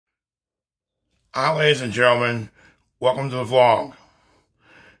Hi, ladies and gentlemen. Welcome to the vlog.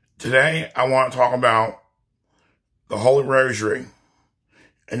 Today, I want to talk about the Holy Rosary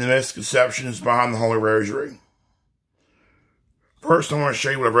and the misconceptions behind the Holy Rosary. First, I want to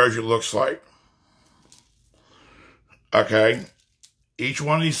show you what a rosary looks like. Okay. Each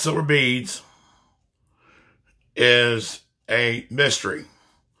one of these silver beads is a mystery.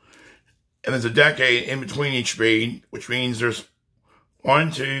 And there's a decade in between each bead, which means there's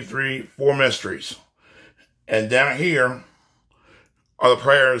 1, 2, 3, 4 mysteries. And down here are the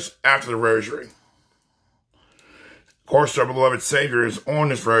prayers after the rosary. Of course, our beloved Savior is on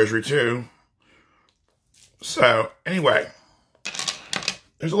this rosary too. So, anyway,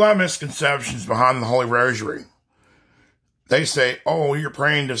 there's a lot of misconceptions behind the Holy Rosary. They say, oh, you're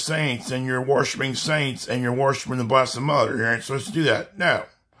praying to saints, and you're worshiping saints, and you're worshiping the Blessed Mother. You aren't supposed to do that. No,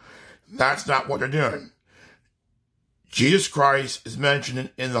 that's not what they're doing. Jesus Christ is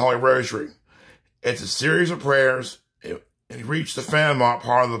mentioned in the Holy Rosary. It's a series of prayers. If you reach the Fatima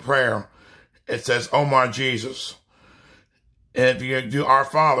part of the prayer, it says, oh my Jesus. And if you do Our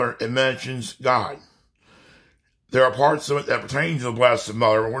Father, it mentions God. There are parts of it that pertain to the Blessed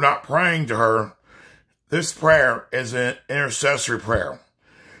Mother. We're not praying to her. This prayer is an intercessory prayer.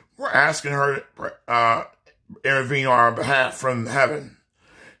 We're asking her to intervene on our behalf from heaven.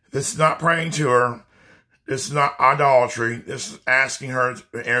 This is not praying to her. This is not idolatry. This is asking her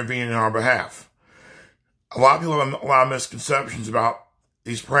to intervene on our behalf. A lot of people have a lot of misconceptions about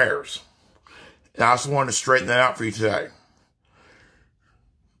these prayers. And I also wanted to straighten that out for you today.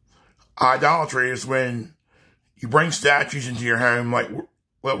 Idolatry is when you bring statues into your home, like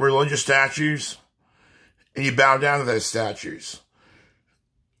religious statues, and you bow down to those statues.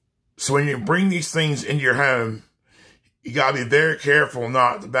 So when you bring these things into your home, you got to be very careful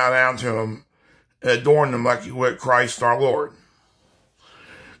not to bow down to them and adorn them like you would Christ our Lord.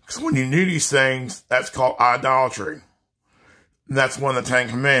 Because when you do these things, that's called idolatry. And that's one of the 10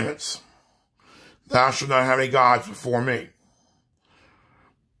 Commandments. Thou shalt not have any gods before me.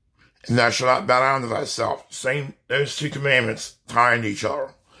 And thou shalt not bow down to thyself. Those 2 commandments tie into each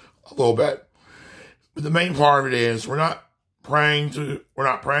other a little bit. But the main part of it is we're not praying to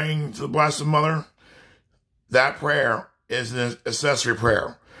the Blessed Mother. That prayer is an ancestry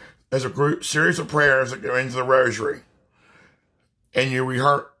prayer. There's a series of prayers that go into the rosary. And you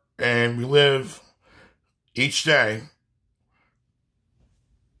rehearse and we live each day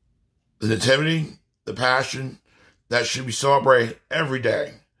the Nativity, the Passion, that should be celebrated every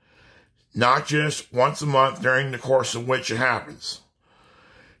day. Not just once a month during the course of which it happens.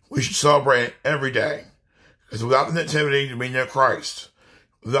 We should celebrate it every day. Because without the Nativity, there would be no Christ.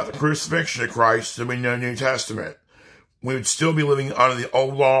 Without the crucifixion of Christ, there would be no New Testament. We would still be living under the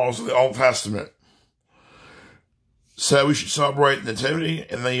old laws of the Old Testament. So we should celebrate the Nativity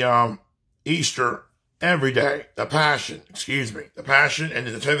and the Easter every day. The Passion and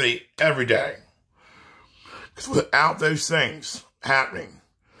the Nativity every day. Because without those things happening,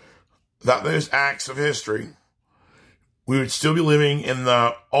 without those acts of history, we would still be living in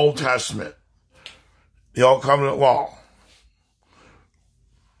the Old Testament, the Old Covenant law.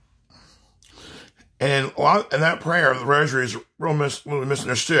 And that prayer of the Rosary is really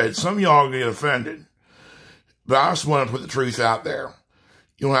misunderstood. Some of y'all get offended. But I just want to put the truth out there.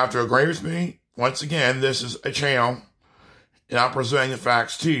 You don't have to agree with me. Once again, this is a channel, and I'm presenting the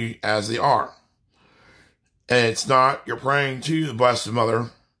facts to you as they are. And it's not you're praying to the Blessed Mother.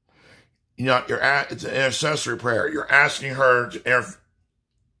 It's an intercessory prayer. You're asking her to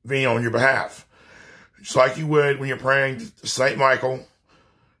intervene on your behalf. Just like you would when you're praying to St. Michael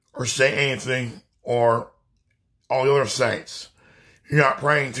or St. Anthony or all the other saints. You're not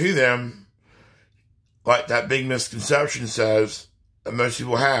praying to them like that big misconception says that most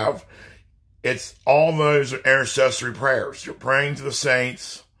people have. It's all those are intercessory prayers. You're praying to the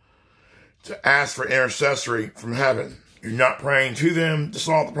saints to ask for intercessory from heaven. You're not praying to them to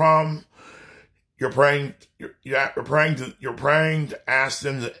solve the problem. You're praying to ask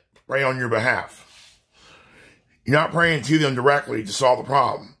them to pray on your behalf. You're not praying to them directly to solve the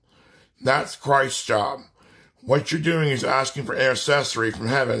problem. That's Christ's job. What you're doing is asking for intercessory from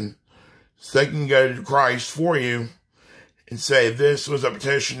heaven so they can go to Christ for you and say, this was a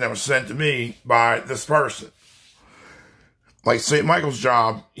petition that was sent to me by this person. Like St. Michael's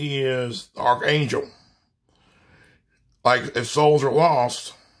job, he is the archangel. Like if souls are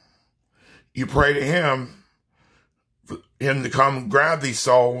lost, you pray to him for him to come grab these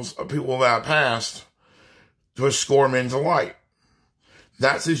souls of people that have passed to escort them into light.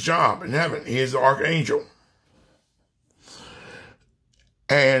 That's his job in heaven. He is the archangel.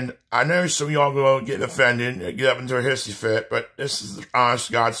 And I know some of y'all go getting offended and get up into a hissy fit, but this is the honest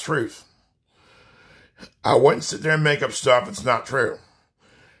God's truth. I wouldn't sit there and make up stuff that's not true.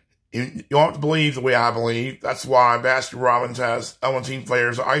 You don't have to believe the way I believe. That's why Baskin Robbins has 17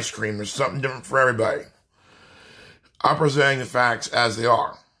 flavors of ice cream. There's something different for everybody. I'm presenting the facts as they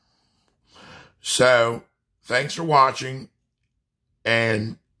are. So, thanks for watching,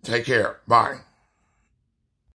 and take care. Bye.